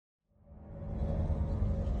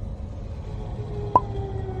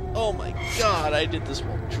Oh my god, I did this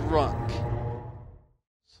while drunk.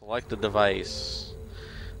 Select the device.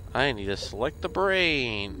 I need to select the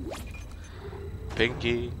brain.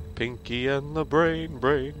 Pinky, Pinky and the brain,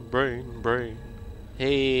 brain.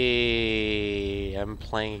 Hey, I'm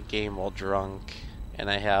playing a game while drunk, and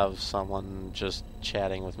I have someone just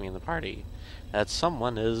chatting with me in the party. That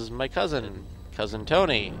someone is my cousin, Cousin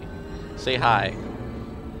Tony. Say hi.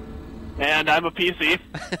 And I'm a PC.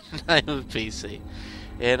 I'm a PC.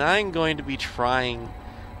 And I'm going to be trying...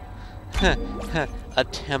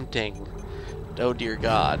 attempting... Oh dear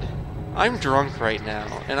God. I'm drunk right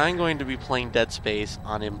now, and I'm going to be playing Dead Space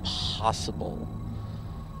on Impossible.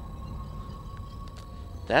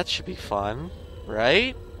 That should be fun,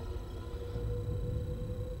 right?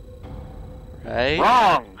 Right?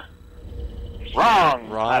 Wrong! I don't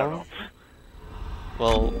Wrong? know.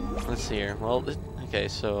 Well, let's see here. Well, okay,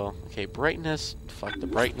 so... Okay, brightness. Fuck the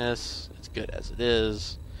brightness. It's good as it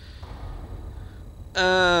is.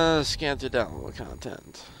 Scan to download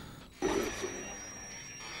content.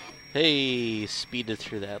 Hey, speeded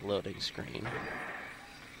through that loading screen.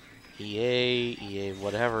 EA,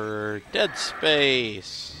 whatever. Dead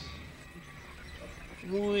Space!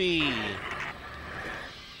 Whee!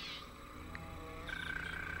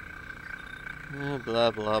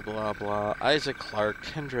 Blah, blah, blah, blah. Isaac Clarke,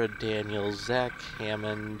 Kendra Daniels, Zach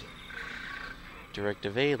Hammond.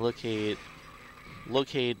 Directive A, locate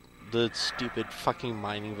the stupid fucking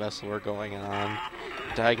mining vessel we're going on.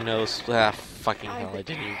 Diagnose... fucking hell, I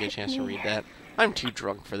didn't even get a chance to read that. I'm too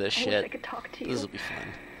drunk for this shit. I could talk to you. This will be fun.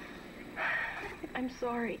 I'm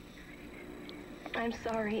sorry. I'm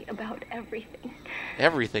sorry about everything.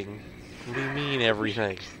 Everything? What do you mean,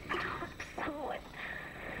 everything? Someone.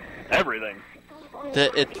 Everything.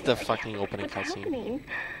 It's the fucking opening What's cutscene. happening?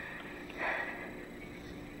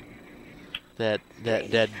 That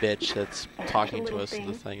dead bitch that's talking to us in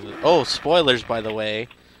the thing. Oh, spoilers, by the way.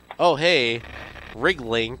 Oh, hey. Rig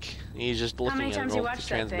Link. He's just looking at the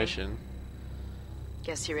transmission.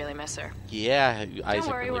 Guess you really miss her. Yeah, Don't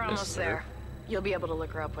Isaac worry, really we're misses almost her. there. You'll be able to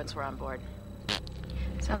look her up once we're on board.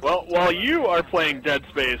 Sounds Well, while you are playing Dead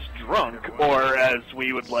Space drunk, or as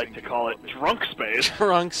we would like to call it, drunk space,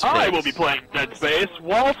 Drunk Space. I will be playing Dead Space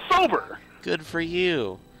while sober. Good for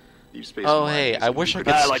you. Deep Space Oh, Mine hey, is I a wish I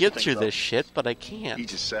lucrative- could I like to skip think through so. this shit, but I can't.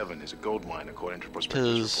 Aegis 7 is a gold mine according to prospectus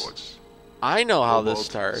 'Cause reports. I know how this Cobalt,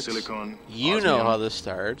 starts. silicon, You know osmium. how this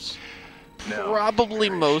starts. Now, Probably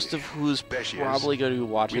there most she- of who's there she is. probably going to be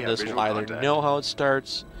watching We have this will visual either contact. know how it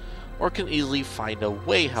starts or can easily find a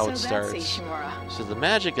way how it so starts. that's Ishimura. So the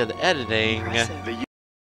magic of the editing. Impressive. The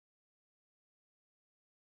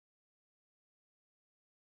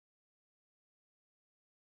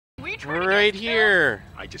Right here.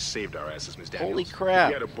 I just saved our asses, Miss Daniels. Holy If crap.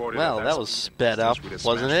 we had aborted Well, at that was sped up, we'd have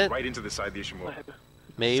wasn't smashed it? Right into the side of the Ishimura. Settle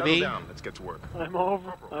Maybe. down. Let's get to work. I'm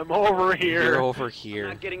over here. You're over We're here.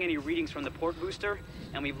 not getting any readings from the port booster,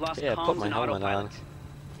 and we've lost Yeah, comms put my and helmet autopilot. on.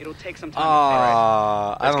 It'll take some time to repair it. I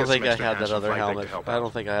Let's don't get think some I extra had hands that from other Flight Deck to helmet. help I out.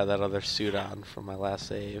 don't think I had that other suit on from my last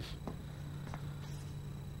save.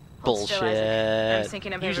 Hold still, Isaac. I'm Bullshit.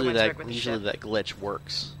 syncing up Usually everyone's work with the usually ship. that glitch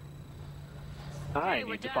works. I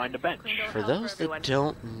need to find a bench. For those that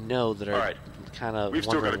don't know, that are Alright. kind of We've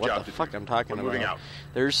still got wondering a job what the to fuck do. I'm talking We're moving about, out.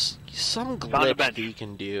 there's some Found a glitch bench. that you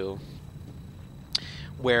can do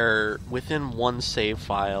where within one save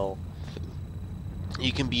file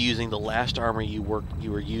you can be using the last armor you were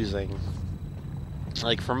using.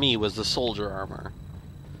 Like for me, was the soldier armor.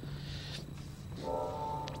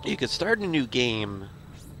 You could start a new game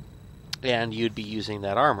and you'd be using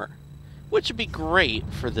that armor, which would be great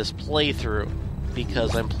for this playthrough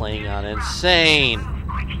because I'm playing on insane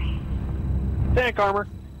Tank armor.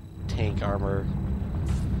 tank armor.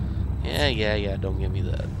 Yeah, don't give me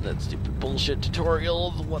that stupid bullshit tutorial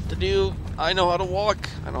of what to do. I know how to walk,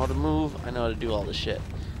 I know how to move, I know how to do all this shit.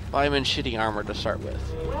 But I'm in shitty armor to start with.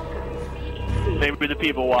 Maybe the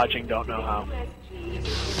people watching don't know how.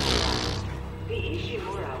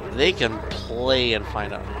 They can play and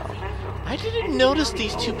find out how. I didn't notice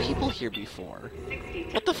these two people here before.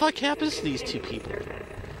 What the fuck happens to these two people?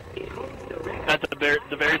 At the very At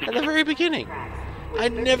the beginning. very beginning. I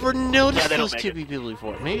never noticed they don't those make two it. people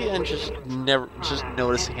before. Maybe I'm just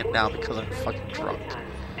noticing it now because I'm fucking drunk.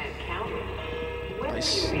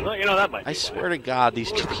 Well, you know, that might be I why. swear to God,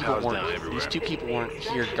 these two people Powers down weren't. everywhere. These two people weren't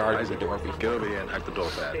here guarding the door Get before. over here and hack the door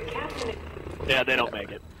pad. Yeah, they don't make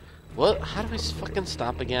it. What? How do I fucking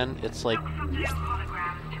stop again? It's like,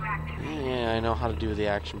 yeah, I know how to do the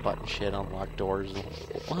action button shit. Unlock doors.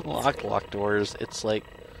 Lock doors. It's like,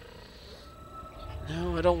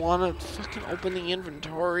 no, I don't want to fucking open the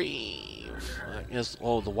inventory. Fuck. Yes.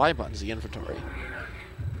 Oh, the Y button's the inventory.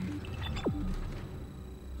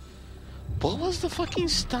 What was the fucking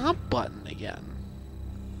stomp button again?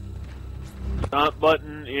 Stomp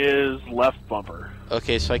button is left bumper.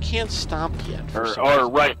 Okay, so I can't stomp yet. Or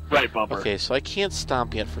right bumper. Okay, so I can't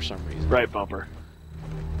stomp yet for some reason. Right bumper.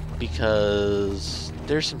 Because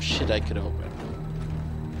there's some shit I could open.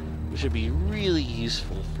 Which would be really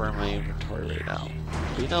useful for my inventory right now.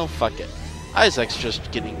 But you know, fuck it. Isaac's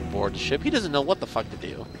just getting aboard the ship. He doesn't know what the fuck to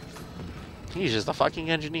do. He's just a fucking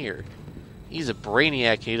engineer. He's a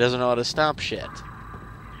brainiac and he doesn't know how to stomp shit.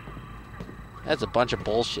 That's a bunch of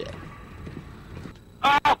bullshit.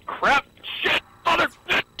 Oh, crap! Shit! Mother...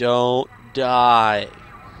 Don't die.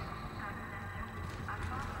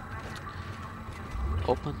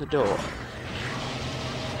 Open the door.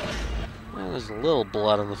 Well, there's a little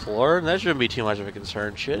blood on the floor. That shouldn't be too much of a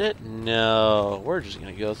concern, should it? No. We're just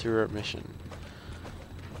gonna go through our mission.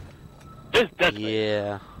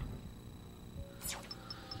 Yeah.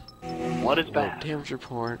 What is bad? Damage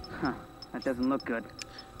report. Huh. That doesn't look good.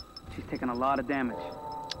 She's taken a lot of damage.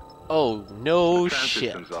 Oh, no The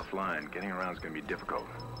shit. system's offline. Getting around is going to be difficult.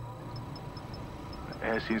 The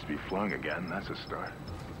air seems to be flowing again. That's a start.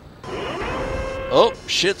 Oh,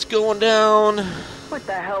 shit's going down. What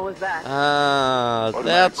the hell was that?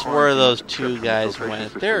 That's where those two guys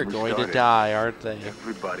went. They're going to die, aren't they?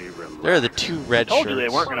 Everybody relax. They're the two red I told shirts. you they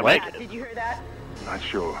weren't going to What? make it. Did you hear that? Not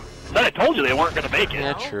sure. I told you they weren't going to make it.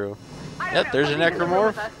 Yeah, true. Yep, there's a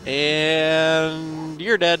necromorph, and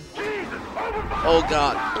you're dead. Oh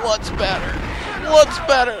god, blood spatter. Blood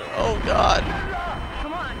spatter. Oh god.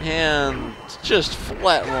 And just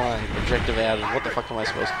flatline. Objective added. What the fuck am I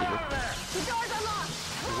supposed to do?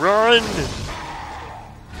 Run!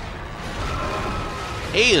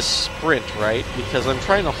 A is sprint, right? Because I'm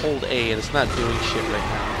trying to hold A and it's not doing shit right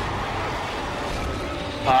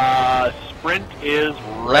now. Sprint is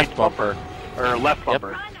Left bumper. Or left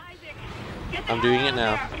bumper. I'm doing it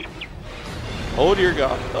now. Oh dear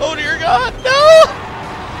god. Oh dear god. No!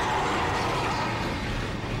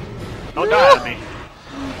 Don't die on me.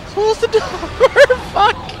 Close the door.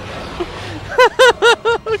 Fuck.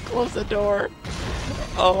 Close the door.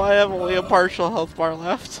 Oh, I have only a partial health bar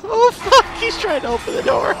left. Oh fuck, he's trying to open the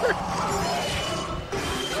door.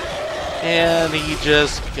 And he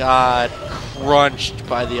just got crunched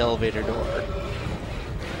by the elevator door.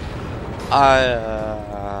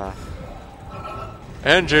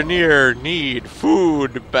 Engineer need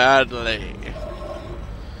food badly.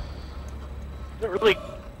 Does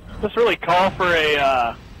this really call for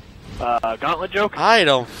a gauntlet joke? I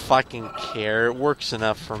don't fucking care. It works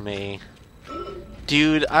enough for me.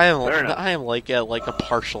 Dude, I am like at like a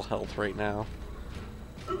partial health right now.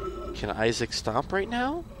 Can Isaac stomp right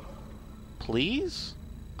now? Please?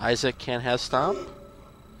 Isaac can't have stomp?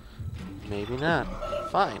 Maybe not.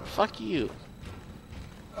 Fine, fuck you.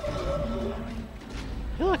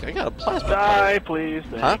 Hey look, I got a plasma Die, cutter. please.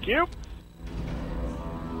 Thank you.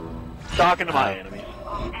 Talking to my enemies.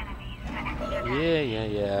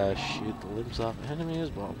 Yeah. Shoot the limbs off enemies,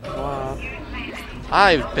 blah, blah, blah.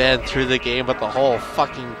 I've been through the game with the whole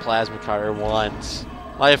fucking plasma cutter once.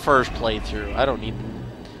 My first playthrough. I don't even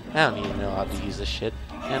know how to use this shit.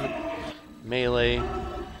 And melee.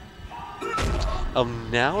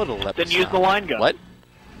 Now it'll let me Then use the line gun. What?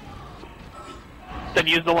 Then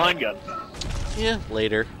use the line gun. Yeah,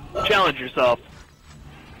 later. Challenge yourself.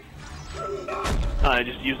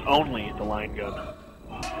 Just use only the line gun.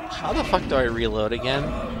 How the fuck do I reload again?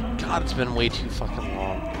 God, it's been way too fucking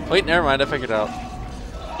long. Wait, never mind, I figured it out.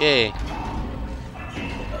 Yay.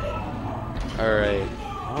 Alright.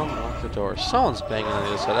 Unlock the door. Someone's banging on the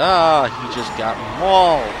other side. Ah, he just got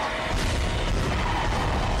mauled.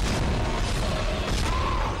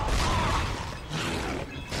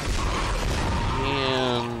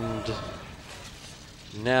 And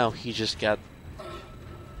now he just got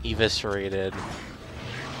eviscerated.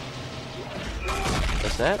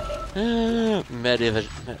 What's that?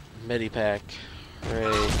 Medipack. Hooray.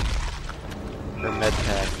 Or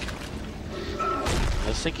Medpack. I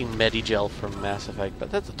was thinking Medigel from Mass Effect, but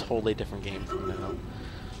that's a totally different game from now.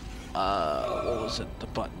 What was it? The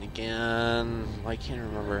button again? I can't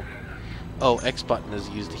remember. Oh, X button is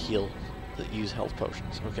used to heal, that use health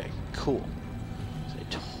potions. Okay, cool. So I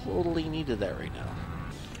totally needed that right now.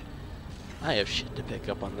 I have shit to pick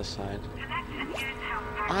up on this side.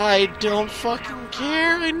 I don't fucking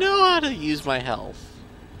care. I know how to use my health.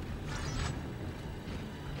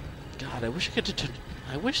 God, I wish I could.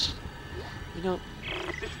 I wish, you know.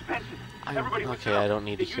 Okay, I don't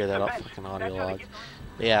need to hear that fucking audio log.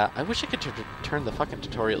 But yeah, I wish I could turn the fucking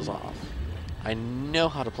tutorials off. I know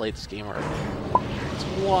how to play this game already. That's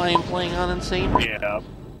why I'm playing on Insane right now.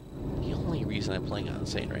 The only reason I'm playing on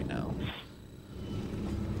Insane right now.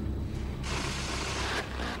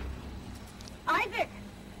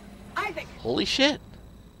 Holy shit!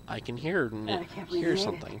 I can hear can't believe hear you made it.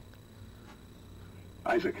 something.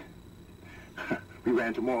 Isaac, we ran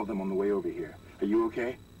into more of them on the way over here. Are you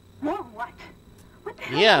okay? More what? What the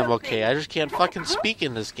hell Yeah, are I'm those okay. things? I just can't fucking speak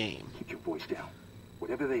in this game. Keep your voice down.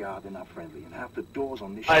 Whatever they are, they're not friendly, and half the doors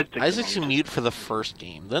on this I ship... think Isaac's mute for the first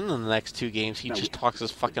game. Then in the next 2 games, he just talks his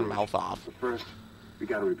fucking mouth off. But first, we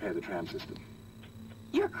gotta repair the tram system.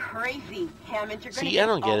 You're crazy, Hammond. You're gonna See, I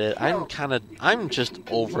don't get all it. killed. I'm just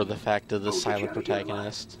over the fact of the silent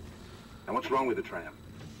protagonist. Now, what's wrong with the tram?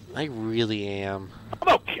 I really am.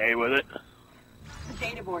 I'm okay with it. The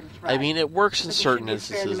data board is right. I mean, it works in But we certain should get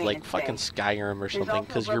instances, fair like maintenance fucking today. Skyrim or There's something, also a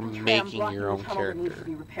because you're broken tram making blocking your the own tunnel that needs to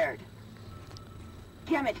character. be repaired.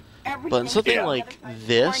 Damn it, everything But in something Yeah. like is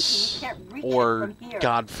this, quarantined. You can't reach it or from here.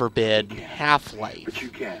 God forbid, But Half-Life, you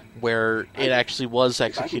can. where it actually was If I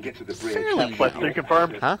can executed get to the bridge, fairly Half-Life 3 well.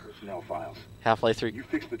 confirmed? Huh? Personnel files. Half-Life 3. You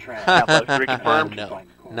fix the tram. Half-Life 3 confirmed? No,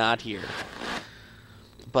 not here.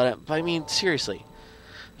 But I mean, seriously,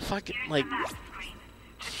 fucking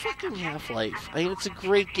Half-Life. I mean, it's a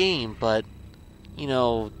great game, but you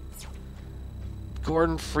know,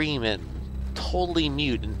 Gordon Freeman, totally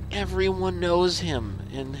mute, and everyone knows him,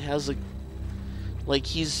 and has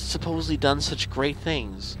he's supposedly done such great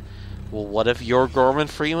things. Well, what if your Gordon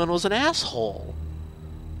Freeman was an asshole?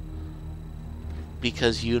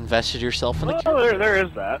 Because you invested yourself in a character. Well, there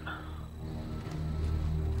is that.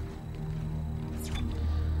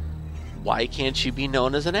 Why can't you be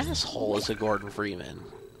known as an asshole as a Gordon Freeman?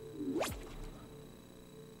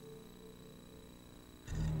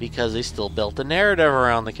 Because they still built a narrative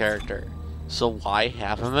around the character. So why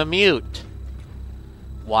have him a mute?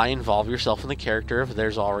 Why involve yourself in the character if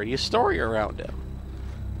there's already a story around him?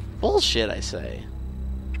 Bullshit, I say.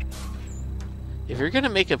 If you're gonna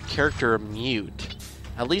make a character a mute,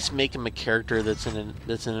 at least make him a character that's in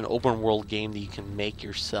an open world game that you can make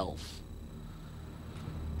yourself.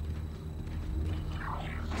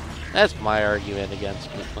 That's my argument against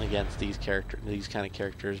these kind of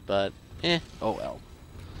characters, but oh well.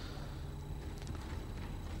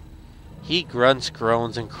 He grunts,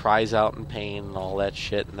 groans, and cries out in pain and all that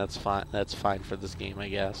shit, and that's fine. That's fine for this game, I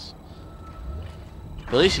guess.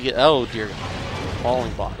 But at least you get, oh dear God,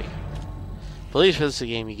 falling body. But at least for this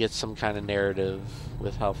game, you get some kind of narrative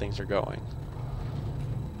with how things are going.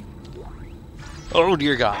 Oh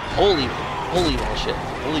dear God, holy bullshit,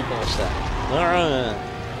 holy bullshit.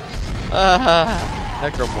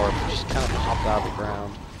 Necromorph just kind of popped out of the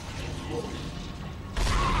ground.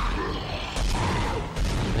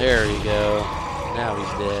 There you go. Now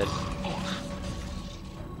he's dead.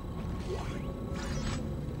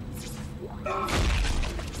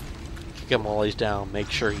 Kick him while he's down. Make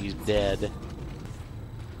sure he's dead.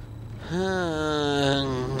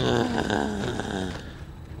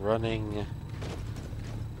 Running.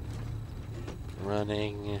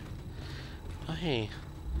 Oh, hey.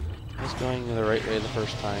 I was going the right way the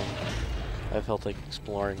first time. I felt like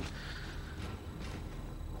exploring.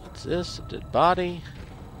 What's this? A dead body?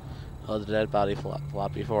 Oh, the dead body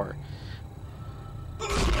flopped before.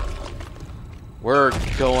 We're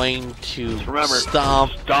going to Remember,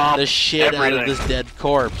 stomp the shit out of everything. this dead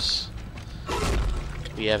corpse.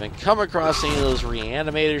 We haven't come across any of those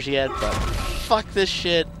reanimators yet, but fuck this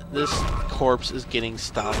shit. This corpse is getting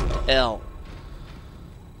stomped to hell.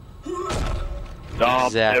 Dump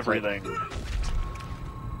Exactly. everything.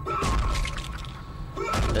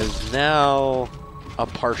 Is now a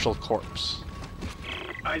partial corpse.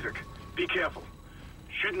 Isaac, be careful.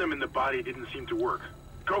 Shooting them in the body didn't seem to work.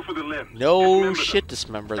 Go for the limbs. No Dismember shit, them.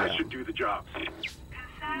 dismember That them. should do the job.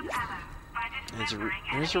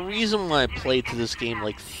 There's a reason why I played through this game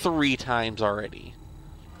like 3 times already.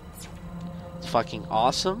 It's fucking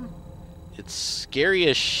awesome. It's scary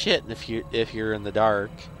as shit if you're in the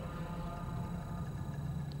dark.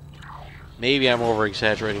 Maybe I'm over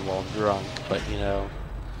exaggerating while I'm drunk, but you know,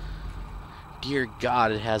 dear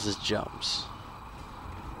God, it has its jumps.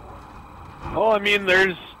 Well, I mean,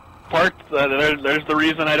 there's parts that there's the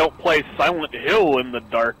reason I don't play Silent Hill in the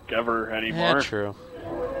dark ever anymore. Yeah, true.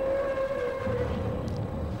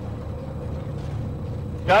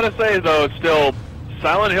 Gotta say though, still,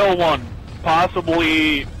 Silent Hill 1,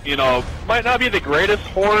 possibly, you know, might not be the greatest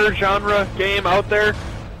horror genre game out there,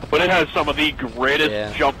 but it has some of the greatest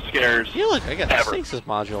Yeah. jump scares. Hey, look, I got a Ever. stasis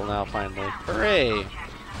module now, finally. Hooray!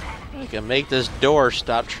 I can make this door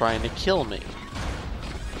stop trying to kill me.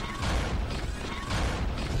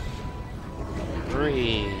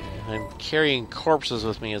 Hooray! I'm carrying corpses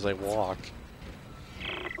with me as I walk.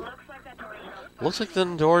 Looks like the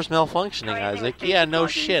door's malfunctioning, Isaac. Yeah, no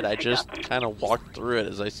shit. I just kind of walked through it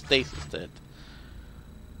as I stasised it.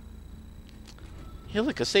 Hey,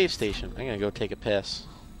 look, a save station. I'm gonna go take a piss.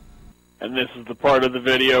 And this is the part of the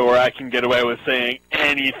video where I can get away with saying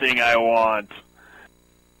anything I want.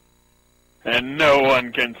 And no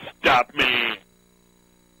one can stop me.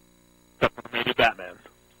 Except for maybe Batman.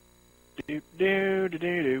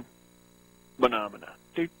 Do-do-do-do-do. Phenomena.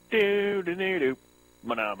 Do-do-do-do-do.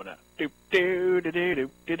 Phenomena.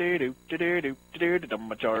 Do-do-do-do-do-do-do-do-do-do-do.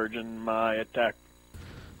 I'm charging my attack.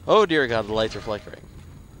 Oh dear God, the lights are flickering.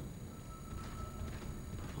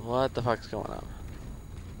 What the fuck's going on?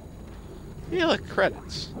 Yeah, look,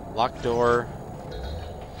 credits. Locked door.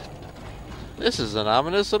 This isn't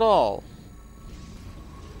ominous at all.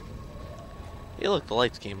 Hey, look, the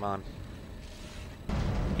lights came on.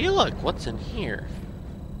 Hey, look, what's in here?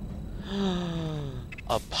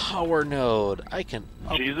 A power node. I can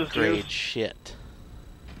upgrade shit.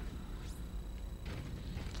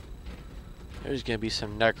 There's gonna be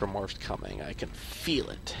some necromorphs coming. I can feel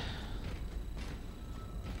it.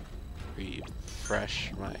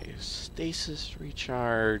 Refresh my stasis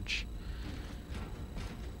recharge.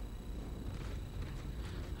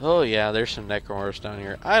 Oh yeah, there's some necromorphs down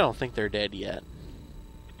here. I don't think they're dead yet.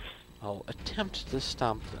 I'll attempt to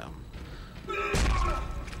stomp them.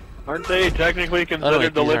 Aren't they technically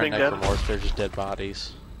considered the living dead? Necromorphs, they're just dead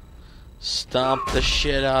bodies. Stomp the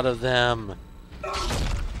shit out of them.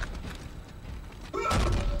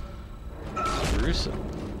 Gruesome.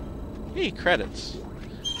 Hey, credits.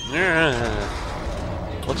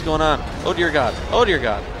 What's going on? Oh dear God. Oh dear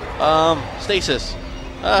God. Stasis.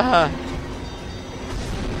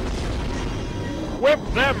 Whip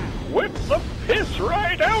them! Whip the piss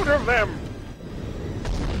right out of them!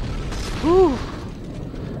 Whew.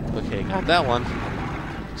 Okay, got that one.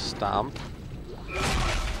 Stomp.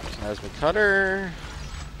 Plasma cutter.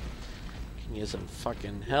 Can use some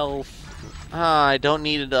fucking health. I don't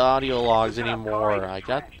need the audio logs anymore.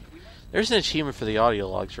 There's an achievement for the audio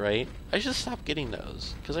logs, right? I should stop getting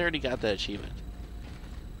those, because I already got that achievement.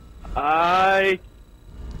 I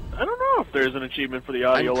don't know if there's an achievement for the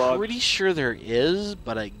audio logs. I'm pretty sure there is,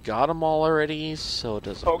 but I got them all already, so it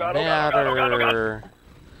doesn't matter. Oh God.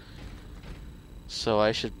 So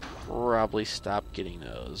I should probably stop getting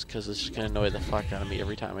those, because it's just going to annoy the fuck out of me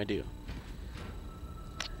every time I do.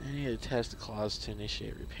 I need to test the clause to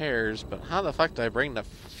initiate repairs, but how the fuck do I bring the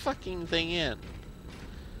fucking thing in?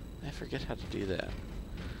 I forget how to do that.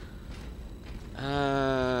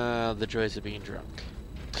 The joys of being drunk.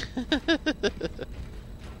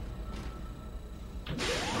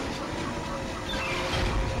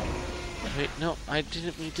 Wait, no, I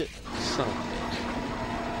didn't mean to. Son of a bitch.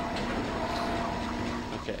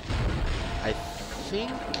 Okay. I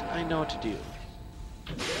think I know what to do.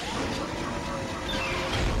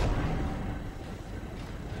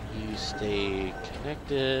 You stay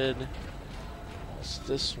connected.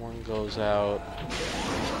 This one goes out.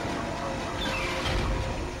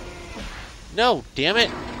 No, damn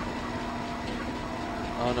it!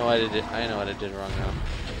 Oh no, I know what I did wrong now.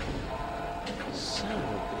 Son of a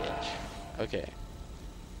bitch. Okay.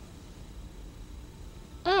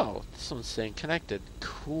 Oh, this one's saying connected.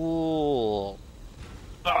 Cool.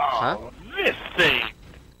 Oh, this thing!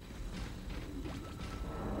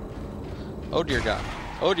 Oh dear God.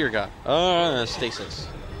 Oh dear God. Stasis.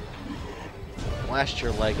 Blast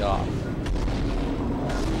your leg off.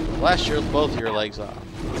 Blast both your legs off.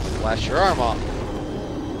 Blast your arm off.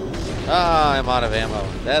 Ah, I'm out of ammo.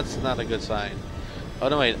 That's not a good sign. Oh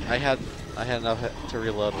no, wait. I had enough to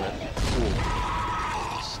reload with. Cool.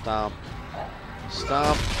 Stomp.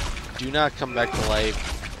 Stomp. Do not come back to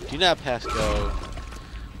life. Do not pass go.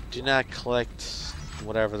 Do not collect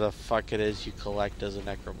whatever the fuck it is you collect as a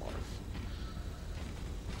necromorph.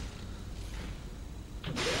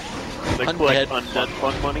 They collect undead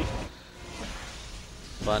fun money?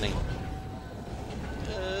 Funny.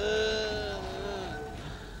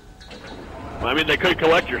 I mean, they could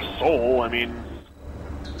collect your soul, I mean...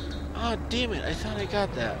 Oh, damn it, I thought I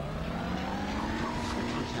got that.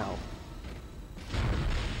 Fucking hell.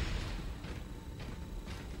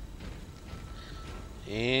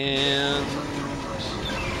 And...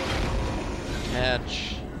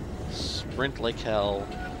 catch. Sprint like hell.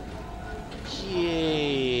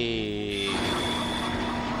 Yay!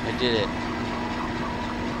 I did it.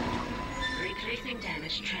 Replacing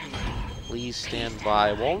damaged channel. Please stand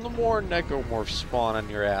by. Well, no more necromorphs spawn on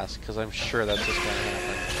your ass, because I'm sure that's just going to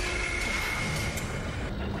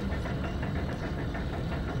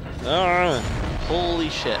happen. Holy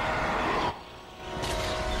shit.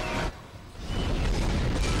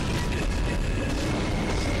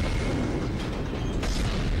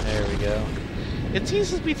 There we go. It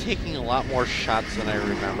seems to be taking a lot more shots than I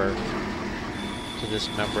remember to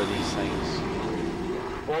dismember these things.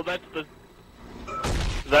 Well, that's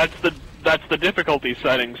the difficulty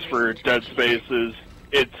settings for Dead Space. Is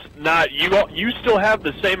it's not you still have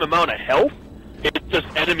the same amount of health. It's just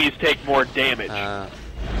enemies take more damage.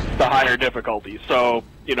 The higher difficulty. So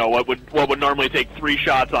you know what would normally take 3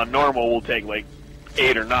 shots on normal will take like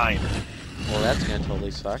 8 or 9. Well, that's gonna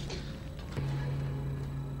totally suck.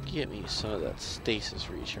 Get me some of that stasis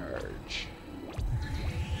recharge.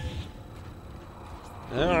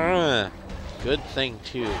 Good thing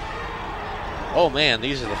too. Oh man,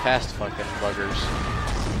 these are the fast fucking buggers.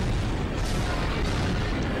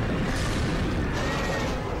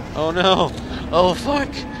 Oh no! Oh fuck!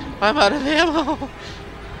 I'm out of ammo!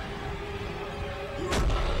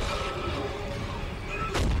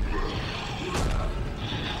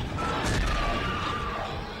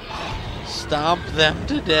 Stomp them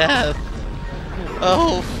to death!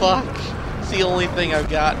 Oh fuck! It's the only thing I've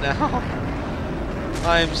got now.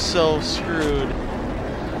 I'm so screwed.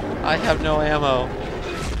 I have no ammo.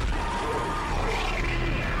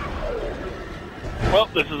 Well,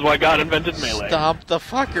 this is why God invented melee. Stomp the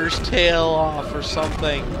fucker's tail off or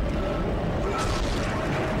something.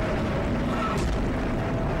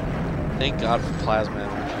 Thank God for plasma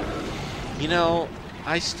energy. You know,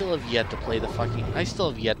 I still have yet to play I still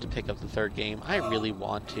have yet to pick up the 3rd game. I really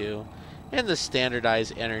want to. And the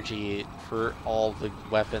standardized energy for all the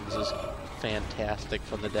weapons is fantastic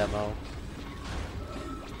from the demo.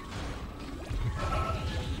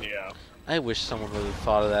 Yeah. I wish someone would have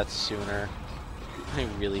thought of that sooner. I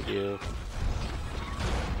really do.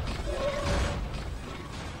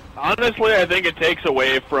 Honestly, I think it takes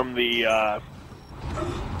away from the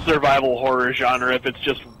survival horror genre if it's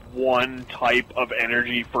just one type of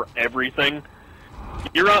energy for everything.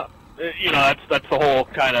 You know, that's the whole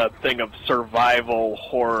kind of thing of survival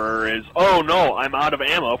horror is, oh no, I'm out of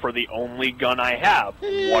ammo for the only gun I have.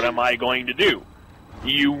 What am I going to do?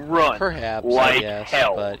 You run. Perhaps, like I guess,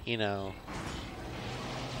 hell. but you know.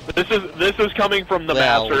 This is coming from the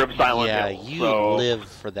master of Silent Hill. Hill. Yeah, you so. live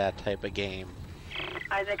for that type of game.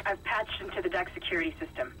 Isaac, I've patched into the deck security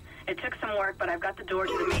system. It took some work, but I've got the door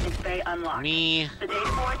to the maintenance bay unlocked. The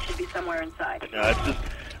data board should be somewhere inside. It's just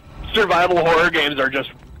survival horror games are just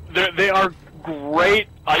they are great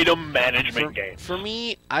item management games. For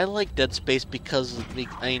me, I like Dead Space because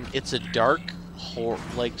it's a dark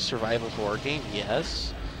survival horror game,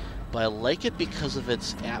 yes, but I like it because of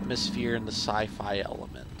its atmosphere and the sci-fi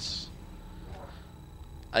elements.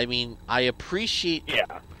 I mean, I appreciate.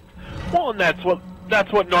 Yeah. Well, and that's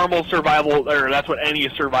what normal survival, or that's what any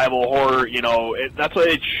survival horror, that's what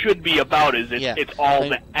it should be about. It's all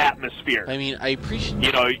the atmosphere. I mean, I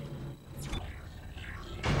appreciate.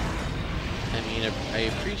 I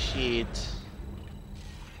appreciate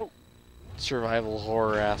survival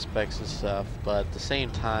horror aspects and stuff, but at the same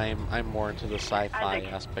time, I'm more into the sci-fi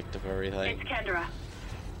aspect of everything. It's Kendra.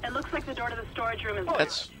 It looks like the door to the storage room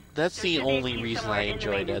is. That's the only reason I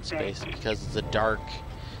enjoy Dead Space, because it's a dark,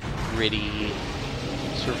 gritty,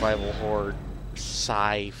 survival horror,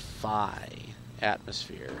 sci-fi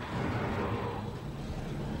atmosphere.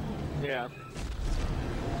 Yeah.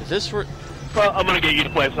 If this were... Well, I'm gonna get you to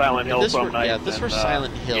play Silent Hill some night. Yeah, if this were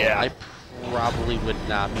Silent Hill, I probably would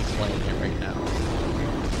not be playing it right now.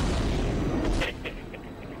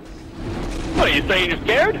 What, are you saying you're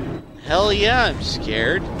scared? Hell yeah, I'm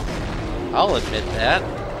scared. I'll admit that.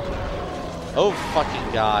 Oh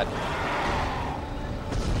fucking god.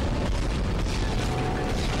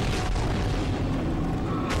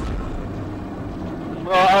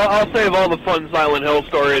 Well, I'll save all the fun Silent Hill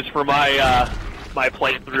stories for my my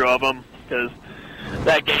playthrough of them, because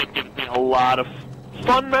that game gives me a lot of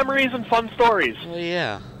fun memories and fun stories. Oh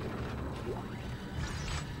yeah.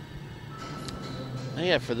 Oh,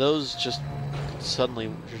 yeah, for those just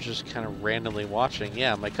kind of randomly watching,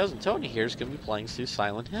 yeah, my cousin Tony here is going to be playing through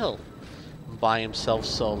Silent Hill by himself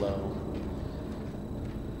solo.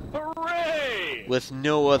 Hooray! With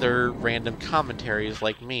no other random commentaries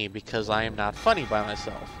like me, because I am not funny by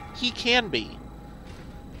myself. He can be.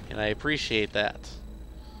 And I appreciate that.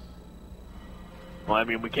 Well, I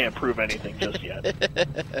mean, we can't prove anything just yet.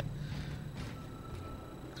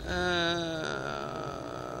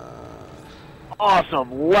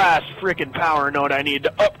 Awesome! Last frickin' power node I need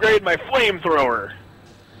to upgrade my flamethrower.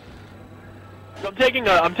 So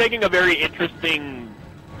I'm taking a very interesting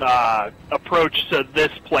approach to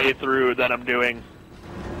this playthrough that I'm doing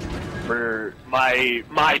for my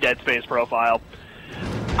Dead Space profile.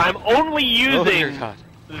 I'm only using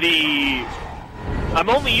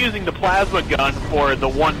the plasma gun for the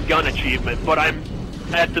one gun achievement, but I'm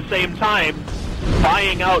at the same time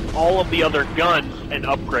buying out all of the other guns and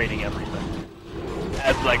upgrading everything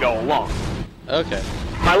as I go along. Okay.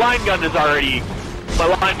 my line gun is already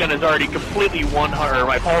completely 100.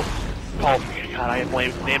 My pulse. God, I am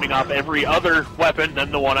naming off every other weapon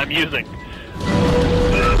than the one I'm using.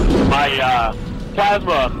 My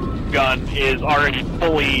plasma gun is already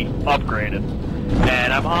fully upgraded,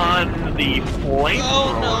 and I'm on the flamethrower.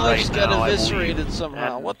 Oh no! I just got now, eviscerated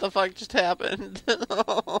somehow. What the fuck just happened? Did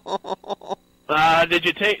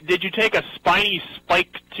you take a spiny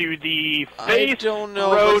spike to the face? I don't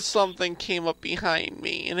know, throat? but something came up behind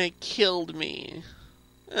me and it killed me.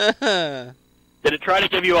 Did it try to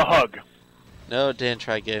give you a hug? No, it didn't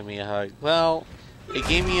try giving me a hug. Well, it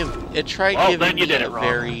gave me it tried Well, giving then you me did it a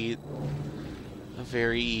wrong.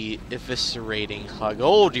 very eviscerating hug.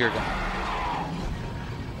 Oh dear God.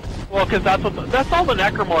 Well, because that's all the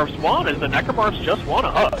necromorphs want. Is the necromorphs just want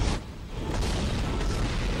a hug?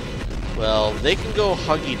 Well, they can go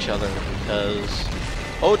hug each other because...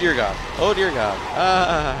 Oh dear God. Oh dear God.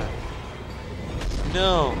 Ah.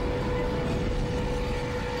 No.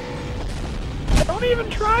 Don't even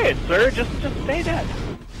try it, sir. Just stay dead.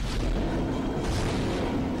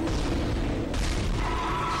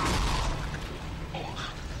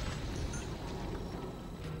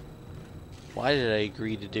 Why did I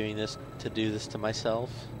agree to do this to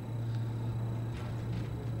myself?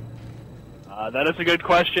 That is a good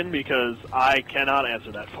question because I cannot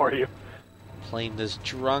answer that for you. Playing this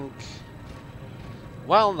drunk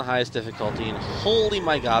while in the highest difficulty, and holy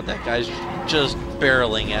my God, that guy's just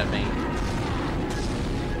barreling at me.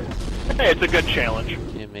 Hey, it's a good challenge.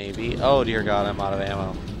 It may be. Oh dear God, I'm out of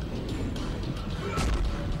ammo.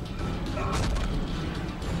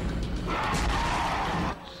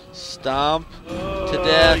 Stomp to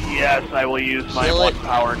death. Yes, I will use my Kill one it.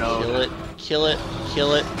 power node. Kill it. Kill it.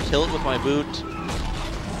 Kill it. Kill it with my boot.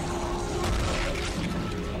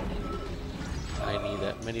 I need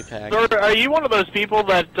that mini pack. Sir, are you one of those people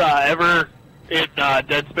that ever in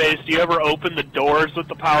Dead Space, do you ever open the doors with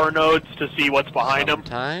the power nodes to see what's behind them?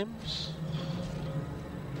 Sometimes.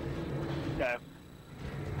 Okay.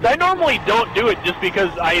 I normally don't do it just because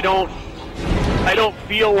I don't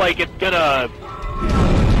feel like it's gonna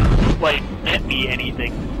like net me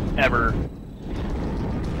anything ever.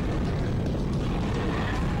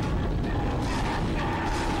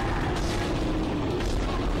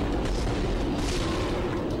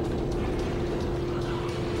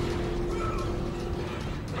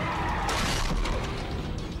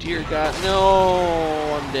 Dear God,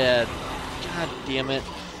 no! I'm dead. God damn it.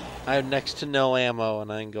 I have next to no ammo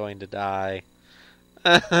and I'm going to die.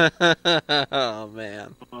 Oh,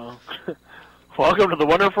 man. Welcome to the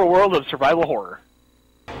wonderful world of survival horror.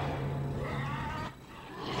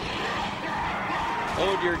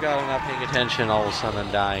 Oh, dear God, I'm not paying attention. All of a sudden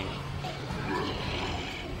I'm dying.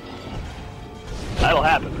 That'll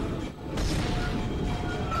happen.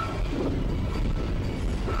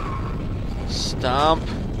 Stomp.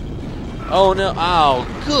 Oh, no. Oh,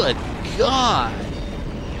 good God.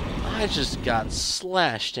 I just got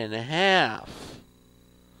slashed in half.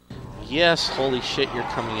 Yes, holy shit, you're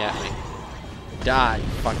coming at me. Die,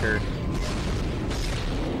 fucker.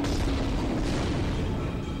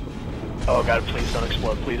 Oh God, please don't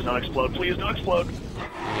explode, please don't explode, please don't explode.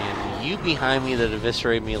 And you behind me that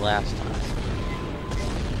eviscerated me last time.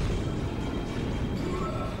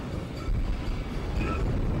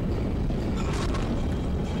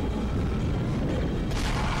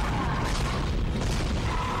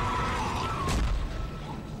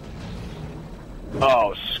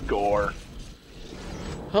 Oh, score.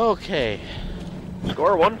 Okay.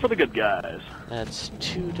 Score one for the good guys. That's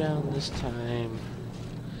 2 down this time.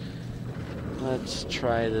 Let's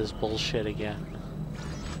try this bullshit again.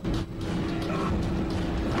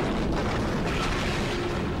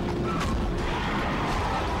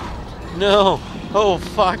 No! Oh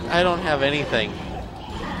fuck, I don't have anything.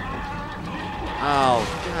 Oh,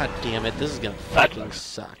 god damn it, this is gonna fucking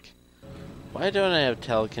suck. Why don't I have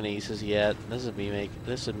telekinesis yet? This would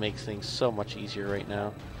make things so much easier right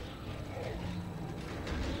now.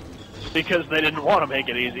 Because they didn't want to make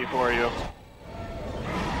it easy for you.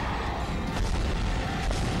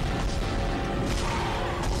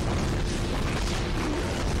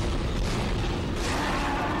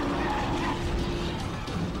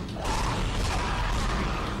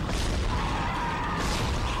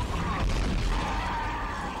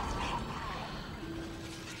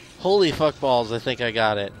 Holy fuck balls, I think I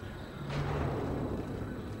got it.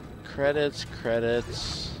 Credits,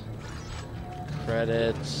 credits,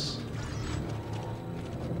 credits.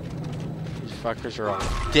 These fuckers are all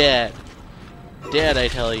dead. Dead, I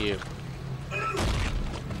tell you.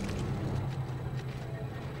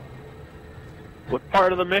 What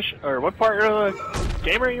part of the mission, or what part of the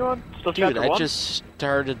game are you on? Still Dude, chapter I 1? just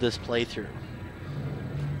started this playthrough.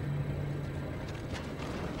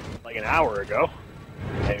 Like an hour ago.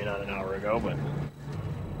 Maybe not an hour ago, but...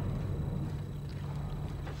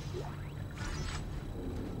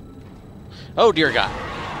 Oh, dear God.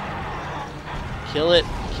 Kill it,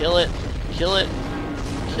 kill it, kill it,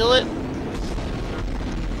 kill it.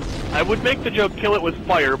 I would make the joke, kill it with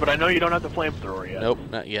fire, but I know you don't have the flamethrower yet. Nope,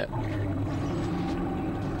 not yet.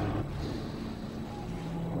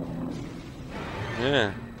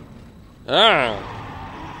 Yeah. Ah.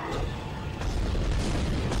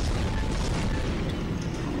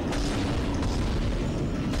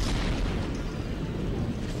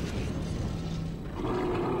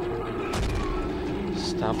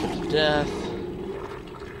 Stomp it to death.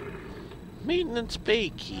 Maintenance bay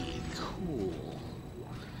key. Cool.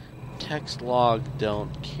 Text log.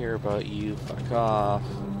 Don't care about you. Fuck off.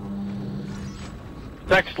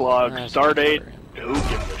 Text log, That's stardate, better. who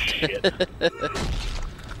gives a shit?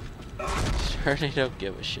 Stardate, don't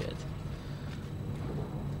give a shit.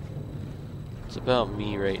 It's about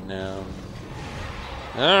me right now.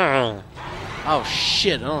 Ah. Oh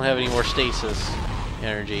shit, I don't have any more stasis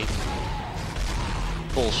energy.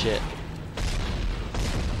 Bullshit.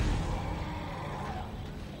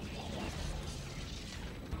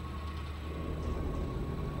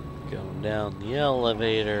 Going down the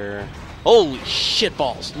elevator. Holy shit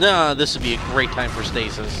balls! Nah, this would be a great time for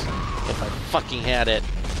stasis. If I fucking had it.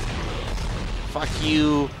 Fuck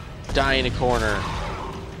you. Die in a corner.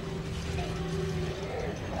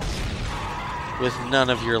 With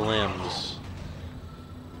none of your limbs.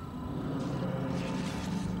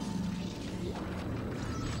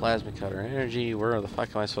 Plasma cutter energy. Where the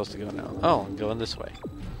fuck am I supposed to go now? Oh, I'm going this way.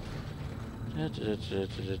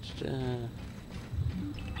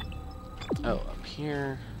 Oh, up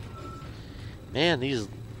here. Man, these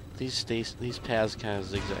paths kind of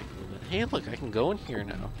zigzag a little bit. Hey, look, I can go in here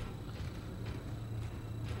now.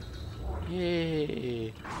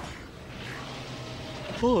 Yay!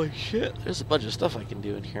 Holy shit! There's a bunch of stuff I can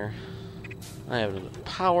do in here. I have a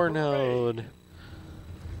power node.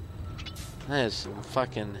 I have some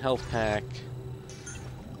fucking health pack.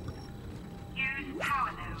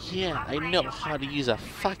 Yeah, I know how to use a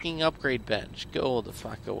fucking upgrade bench. Go the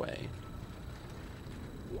fuck away.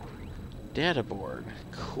 Data board.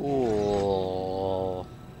 Cool.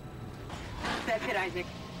 That's it, Isaac.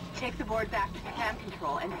 Take the board back to cam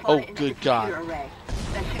control and plug it into the computer array.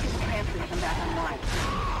 That should get the tram system back online.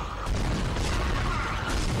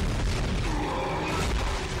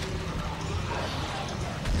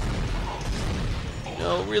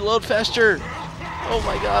 No, reload faster! Oh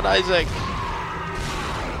my god, Isaac!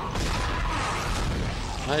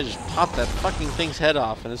 I just popped that fucking thing's head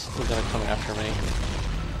off and it's still gonna come after me.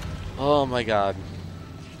 Oh my god.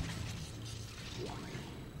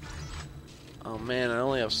 Oh man, I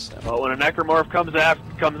only have 7. Well, when a necromorph comes at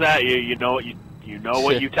you, you know what you know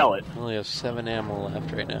what you tell it. I only have 7 ammo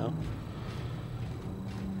left right now.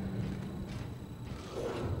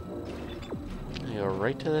 I go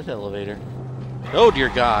right to that elevator. Oh dear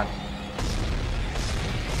God!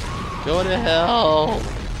 Go to hell!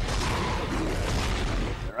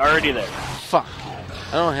 They're already there. Fuck!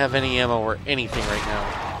 I don't have any ammo or anything right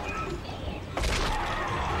now.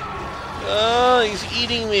 Oh, he's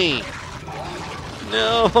eating me!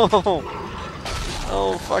 No!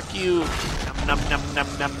 Oh, fuck you!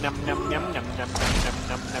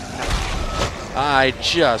 I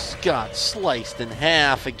just got sliced in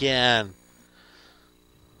half again.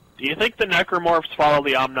 Do you think the necromorphs follow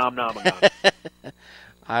the Om-Nom-Nomagon?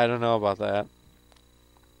 I don't know about that.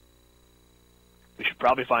 We should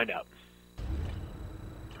probably find out.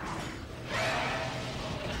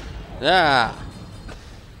 Ah!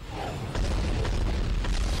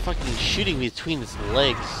 Fucking shooting me between its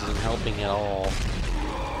legs isn't helping at all.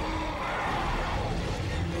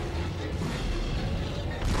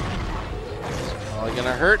 It's probably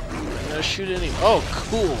gonna hurt. I'm gonna shoot any. Oh,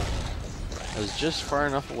 cool! I was just far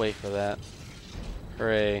enough away for that.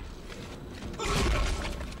 Hooray.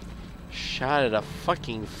 Shot at a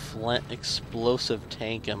fucking explosive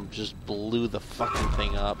tank and just blew the fucking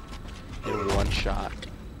thing up in one shot.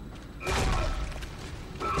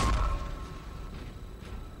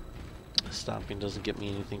 Stomping doesn't get me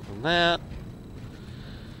anything from that.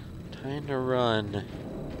 Time to run.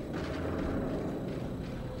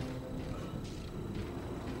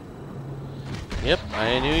 Yep,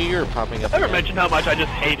 I knew you were popping up. I never again. mentioned how much I just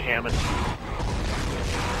hate Hammond.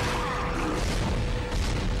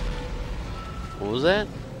 What was that?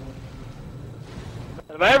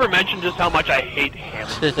 Have I ever mentioned just how much I hate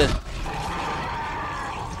Hammond?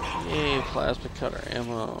 Yay, plasma cutter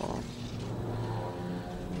ammo.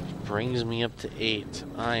 brings me up to 8.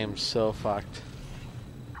 I am so fucked.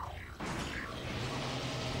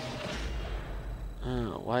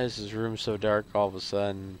 Oh, why is this room so dark all of a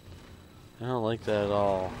sudden? I don't like that at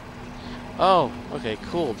all. Oh, okay,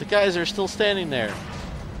 cool. The guys are still standing there.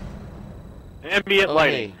 Ambient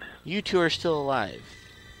lighting. You two are still alive.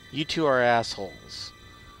 You two are assholes.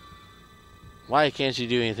 Why can't you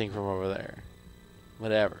do anything from over there?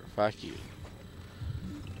 Whatever. Fuck you.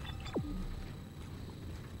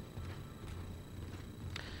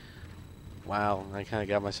 Wow, I kind of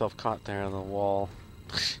got myself caught there on the wall.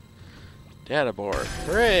 Data board.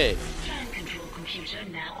 Hooray! Tram control computer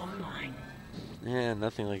now online. Yeah,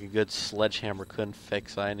 nothing like a good sledgehammer couldn't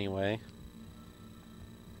fix anyway.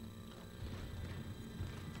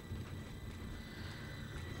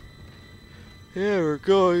 Yeah, we're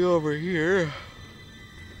going over here.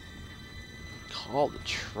 Call the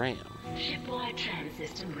tram. Shipwide tram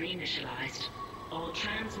system reinitialized. All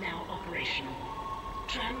trams now operational.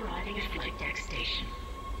 Tram arriving at flight deck station.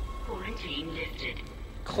 Quarantine lifted.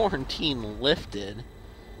 Quarantine lifted?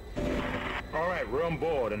 Alright, we're on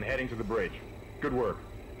board and heading to the bridge. Good work.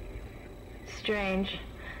 Strange.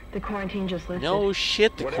 The quarantine just lifted. No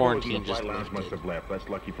shit, the Whatever quarantine was in the just flight lounge must lifted. have left. That's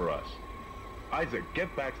lucky for us. Isaac,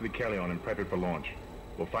 get back to the Kellion and prep it for launch.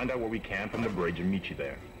 We'll find out what we can from the bridge and meet you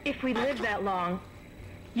there. If we live that long,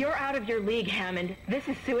 you're out of your league, Hammond. This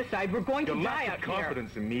is suicide. We're going to Your die lack out of here.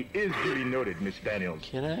 confidence in me is duly noted, Miss Daniels.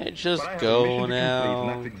 Can I just But I have a go mission to complete, now? and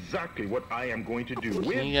that's exactly what I am going to do.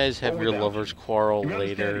 Can you guys have your lovers quarrel We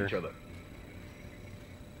understand later? each other.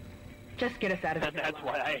 Just get us out of And here. that's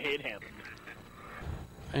why I hate him.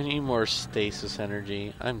 I need more stasis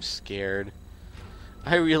energy. I'm scared.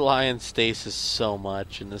 I rely on stasis so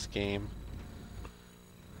much in this game.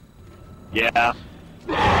 Yeah.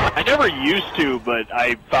 I never used to, but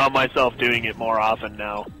I found myself doing it more often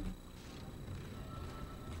now.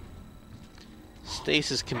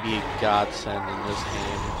 Stasis can be a godsend in this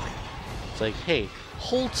game. It's like, hey,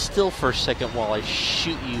 hold still for a second while I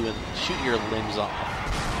shoot you and shoot your limbs off.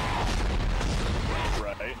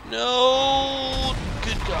 Right. No!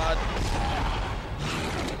 Good God.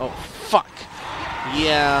 Oh, fuck.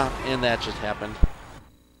 Yeah, and that just happened.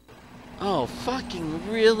 Oh, fucking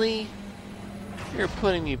really? You're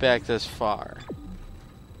putting me back this far.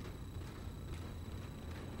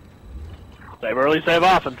 Save early, save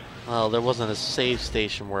often. Well, there wasn't a save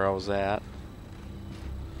station where I was at.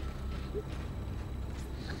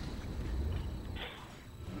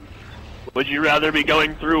 Would you rather be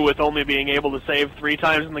going through with only being able to save 3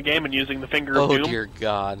 times in the game and using the Finger of Doom? Oh dear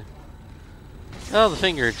God. Oh, the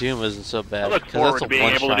Finger of Doom isn't so bad. I look because forward that's a to being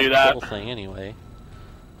able to one-shot do that. kill thing anyway.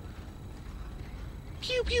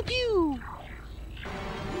 Pew pew pew!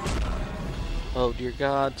 Oh dear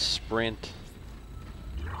God, sprint.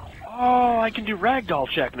 Oh, I can do ragdoll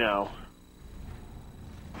check now.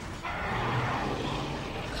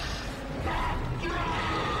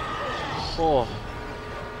 Oh.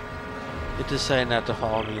 It decided not to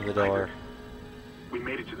follow me in the door. We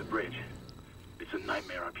made it to the bridge. It's a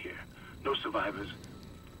nightmare up here. No survivors.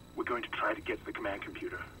 We're going to try to get to the command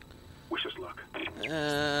computer. Wish us luck.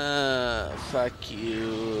 Fuck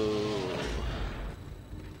you.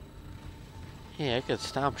 Hey, I could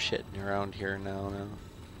stop shitting around here now,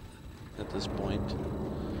 at this point.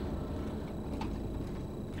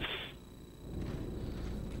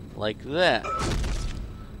 Like that.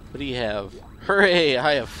 What do you have? Hooray!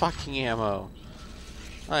 I have fucking ammo.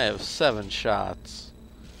 I have 7 shots.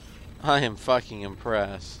 I am fucking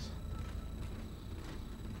impressed.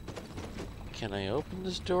 Can I open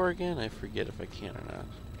this door again? I forget if I can or not.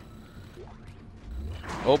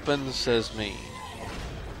 Open sesame.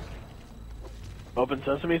 Open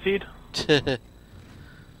sesame seed?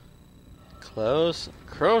 Close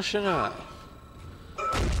enough.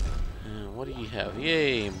 What do you have?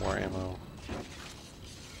 Yay, more ammo.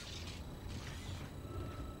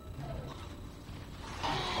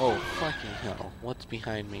 Oh, fucking hell. What's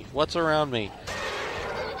behind me? What's around me?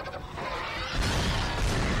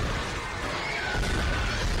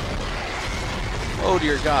 Oh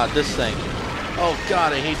dear God, this thing. Oh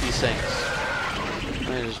God, I hate these things.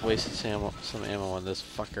 I just wasted some ammo on this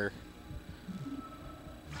fucker.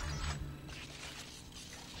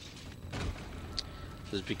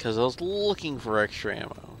 This is because I was looking for extra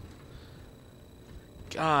ammo.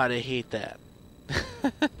 God, I hate that.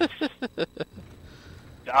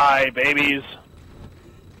 Die, babies.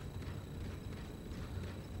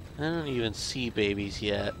 I don't even see babies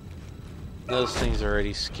yet. Those things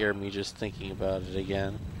already scare me just thinking about it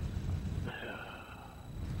again.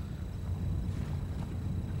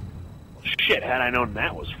 Shit, had I known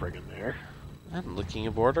that was friggin' there. I'm looking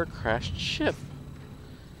aboard our crashed ship.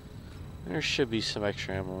 There should be some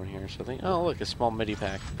extra ammo in here, so I think... Oh, look, a small midi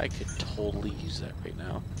pack. I could totally use that right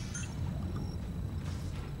now.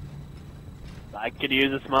 If I could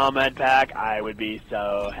use a small med pack, I would be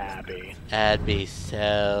so happy. I'd be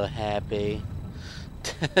so happy.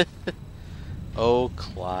 Oh,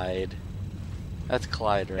 Clyde. That's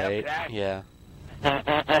Clyde, right? Yep, yeah.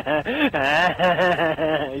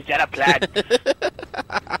 Shut up,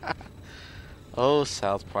 Clyde. Oh,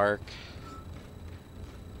 South Park.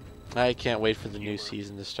 I can't wait for the new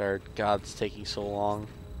season to start. God, it's taking so long.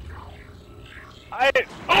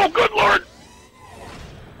 Oh, good lord!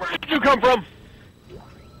 Where did you come from?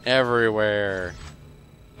 Everywhere.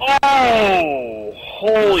 Oh!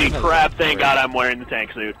 Holy crap, thank God I'm wearing the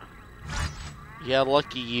tank suit. Yeah,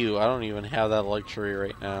 lucky you. I don't even have that luxury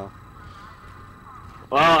right now.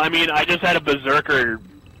 Well, I mean, I just had a berserker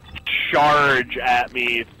charge at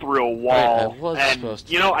me through a wall. Right, I was and, supposed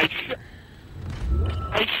to. you know, I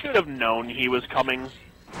should have known he was coming,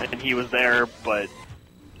 and he was there, but...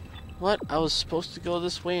 What? I was supposed to go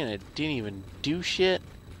this way and it didn't even do shit?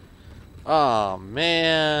 Oh,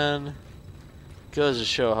 man. Goes to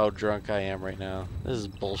show how drunk I am right now. This is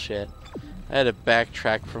bullshit. I had to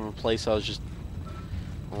backtrack from a place I was just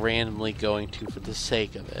randomly going to for the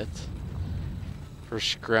sake of it. For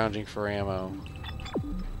scrounging for ammo.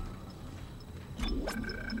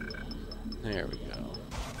 There we go.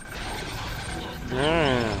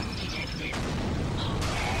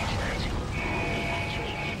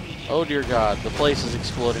 Oh dear God, the place is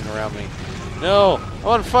exploding around me. No! I'm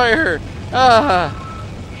on fire! Ah!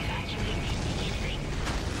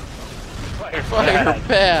 Fire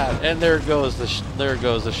bad! And there goes the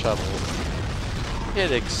shuttle.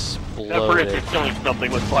 It exploded. Except for if you're killing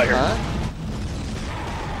something with fire. Huh?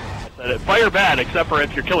 I said it. Fire bad, except for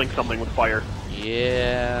if you're killing something with fire.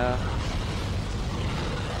 Yeah.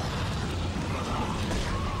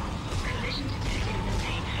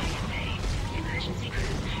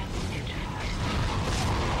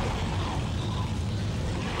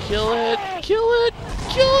 Kill it! Kill it!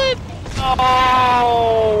 Kill it!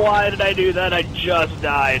 Oh, why did I do that? I just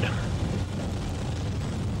died.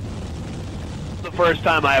 The first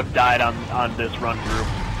time I have died on this run through.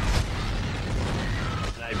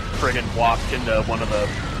 And I friggin' walked into one of the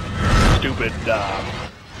stupid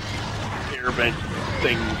air vent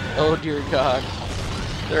things. Oh dear God.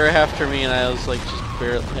 They're after me and I was like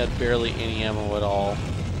just had barely any ammo at all.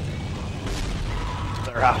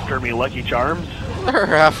 They're after me, Lucky Charms?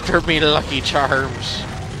 They're after me, Lucky Charms.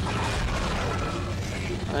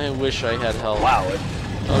 I wish I had health. Wow.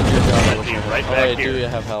 Oh dear God, I wish I had Right health. back I here. do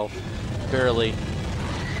have health. Barely.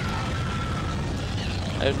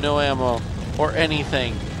 I have no ammo. Or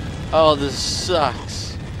anything. Oh, this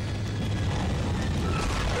sucks.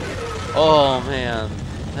 Oh man.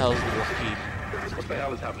 That was lucky. What the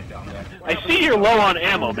hell is happening down there? I see you're low on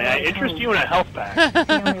ammo. May I interest you in a health pack?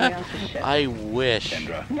 I wish.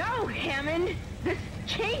 Kendra, No, Hammond! This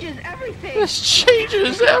changes everything! This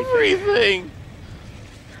changes everything!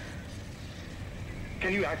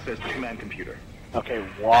 can you access the command computer? Okay,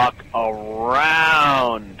 walk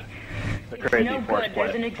around the It's crazy no force good.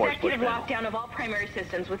 There's an force executive push lockdown of all primary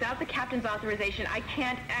systems. Without the captain's authorization, I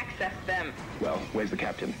can't access them. Well, where's the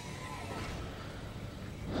captain?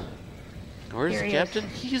 Where's Here the he is. captain?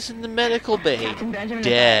 He's in the medical bay. Captain Benjamin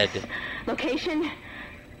Dead. Mathias. Location?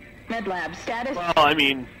 Med lab. Status? Well, I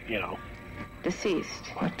mean, you know. Deceased.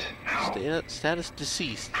 What? How? Status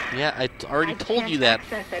deceased. Yeah, I already I told can't you that,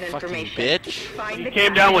 access that fucking information. bitch. Find He the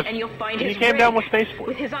came captain down with- and you'll find he his came down rig. with Space Force.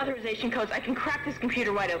 With his authorization codes, I can crack this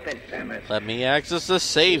computer wide open. Damn it. Let me access the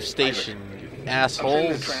save station, you I'm sending the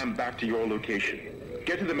assholes. tram back to your location.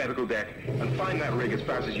 Get to the medical deck and find that rig as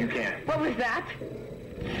fast as you can. What was that?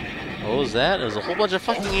 What was that? There's a whole bunch of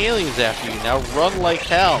fucking aliens after you. Now run like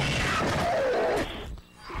hell.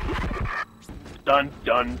 Dun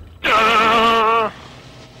dun dun!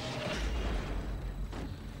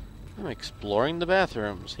 I'm exploring the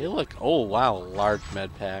bathrooms. Hey, look. Oh, wow. Large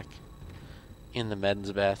med pack. In the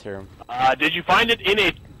men's bathroom. Did you find it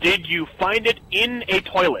in a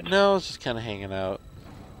toilet? No, it's just kind of hanging out.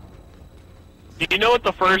 Do you know what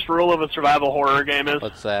the first rule of a survival horror game is?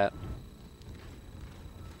 What's that?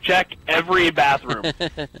 Check every bathroom.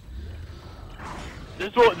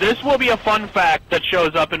 This will be a fun fact that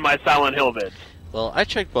shows up in my Silent Hill vids. Well, I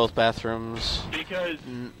checked both bathrooms. Because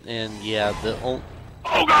And yeah, oh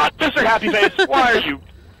god, Mr. Happy Face, why are you?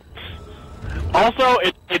 Also,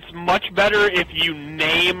 it's much better if you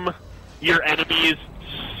name your enemies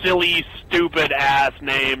silly, stupid ass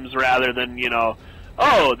names rather than, you know,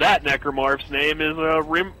 oh, that necromorph's name is a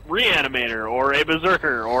reanimator or a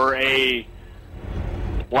berserker or a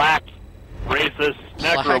black Racist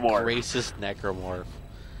Black necromorph. racist necromorph.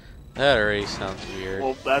 That already sounds weird.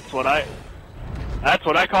 Well, that's what I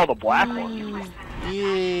call the black one.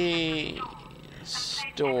 Yay!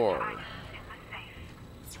 Store.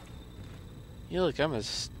 Yeah, look, I'm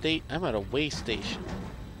at a way station.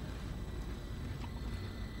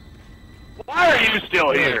 Why are you still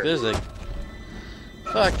Look, here? there's a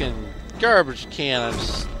fucking garbage can I'm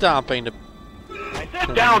stomping to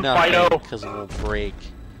Sit down, Fido. because it will break.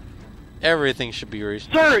 Everything should be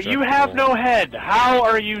Sir, you have no head. How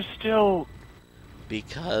are you still...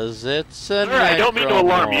 Because it's a Sir, I don't mean to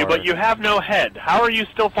alarm you, necromorph. but you have no head. How are you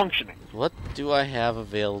still functioning? What do I have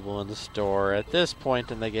available in the store at this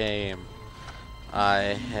point in the game? I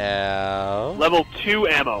have Level 2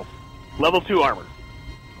 ammo. Level 2 armor.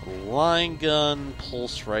 line gun,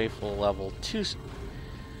 pulse rifle, level 2.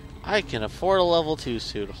 I can afford a level 2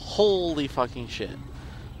 suit. Holy fucking shit.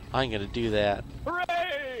 I'm gonna do that.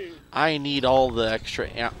 Hooray! I need all the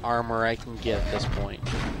extra armor I can get at this point.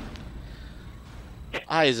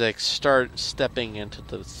 Isaac starts stepping into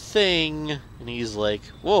the thing, and he's like,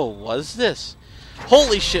 whoa, what is this?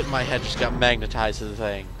 Holy shit, my head just got magnetized to the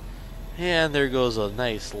thing. And there goes a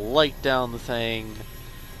nice light down the thing.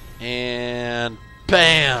 And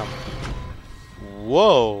bam!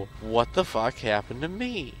 Whoa, what the fuck happened to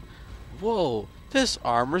me? Whoa, this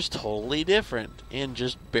armor's totally different, and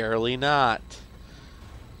just barely not.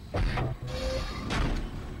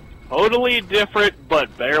 Totally different,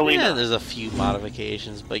 but barely Yeah, not. there's a few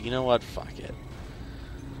modifications, but you know what? Fuck it.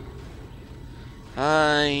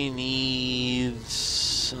 I need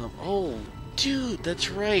some... Oh, dude, that's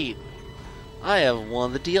right. I have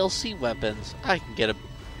one of the DLC weapons. I can get a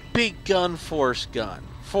big gun force gun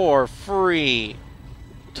for free.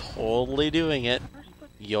 Totally doing it.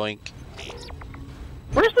 Yoink.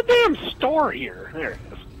 Where's the damn store here? There it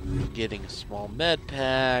is. Getting a small med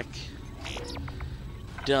pack.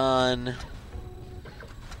 Done.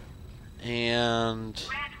 And...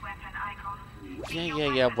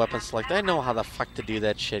 Yeah, weapon select. I know how the fuck to do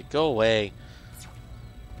that shit. Go away.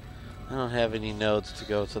 I don't have any nodes to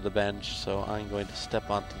go to the bench, so I'm going to step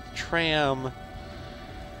onto the tram.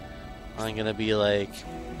 I'm going to be like,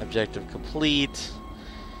 objective complete.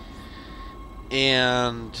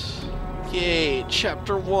 And... Yay,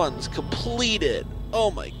 chapter 1's completed!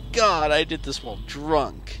 Oh my god, I did this while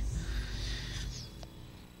drunk.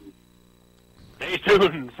 Stay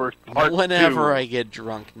tuned for part 2. Whenever I get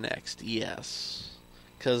drunk next, yes.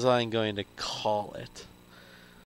 Because I'm going to call it.